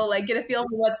see, you know, like get a feel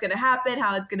for what's going to happen,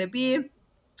 how it's going to be. And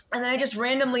then I just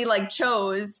randomly like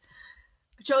chose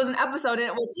an episode, and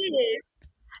it was his.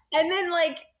 And then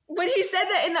like when he said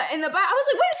that in the bio, I was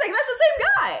like, wait a second, that's the same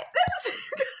guy.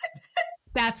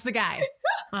 That's the guy.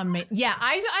 Yeah,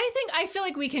 I feel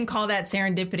like we can call that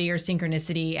serendipity or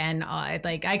synchronicity, and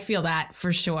like I feel that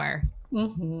for sure.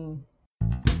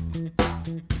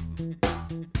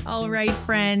 All right,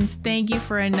 friends. Thank you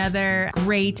for another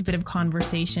great bit of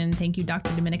conversation. Thank you,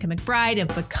 Dr. Dominica McBride of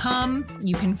Become.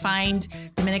 You can find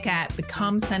Dominica at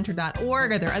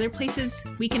becomecenter.org. Are there other places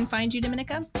we can find you,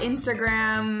 Dominica?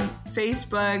 Instagram,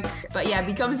 Facebook. But yeah,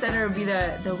 Become Center would be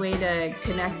the way to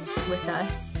connect with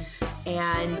us.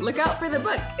 And look out for the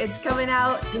book. It's coming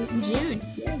out in June.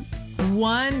 Yeah.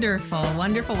 Wonderful.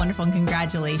 And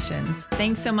congratulations.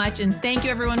 Thanks so much. And thank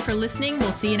you, everyone, for listening.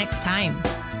 We'll see you next time.